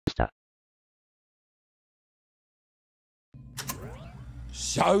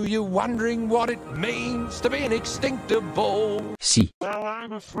So you're wondering what it means to be an extinctable? Sí. Well,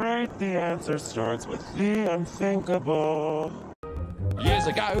 I'm afraid the answer starts with the unthinkable. Years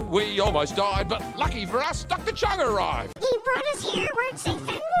ago, we almost died, but lucky for us, Dr. Chung arrived. He brought us here where it's safe and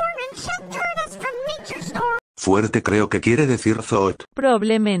warm and sheltered us from nature's storm. Fuerte creo que quiere decir zoot.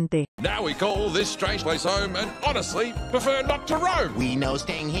 Probablemente. Now we call this strange place home and honestly prefer not to roam. We know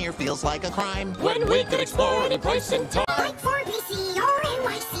staying here feels like a crime. When we could explore any place in time. Like 4 BC or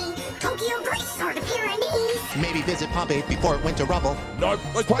NYC, Tokyo, Greece, or the Pyrenees. Maybe visit Pompeii before it went to rubble. Nope,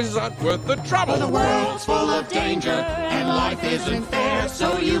 those places aren't worth the trouble. The world's full of danger, and life isn't fair.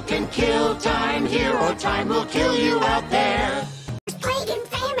 So you can kill time here, or time will kill you out there. There's plague and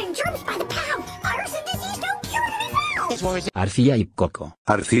famine, germs by the pound. Virus and disease, no cure to be found. Arcilla y coco.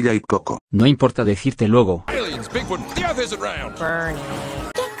 Arcilla y coco. No importa decirte luego. Aliens, Bigfoot, the earth isn't round.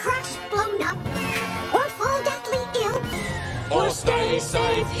 Get crushed, blown up, or fall deathly ill. Or stay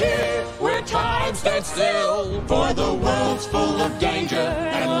safe here, where time stands still. For the world's full of danger,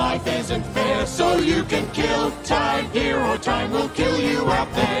 and life isn't fair. So you can kill time here, or time will kill you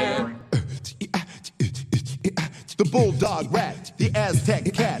out there. The bulldog rat, the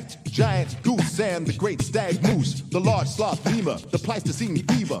Aztec cat, giant goose and the great stag moose, the large sloth lemur, the Pleistocene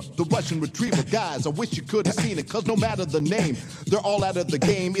beaver, the Russian retriever. Guys, I wish you could have seen it, cause no matter the name, they're all out of the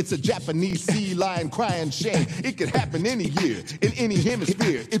game. It's a Japanese sea lion crying shame. It could happen any year, in any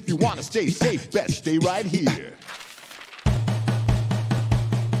hemisphere. If you want to stay safe, best stay right here.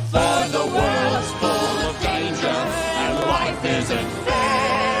 For the world's full of danger, and life isn't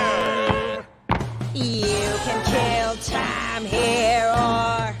fair. You can kill time here,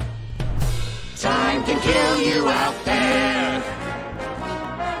 or time can kill you out there.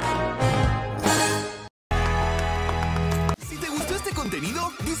 Si te gustó este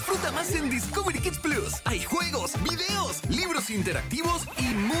contenido, disfruta más en Discovery Kids Plus. Hay juegos, videos, libros interactivos y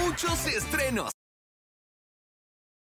muchos estrenos.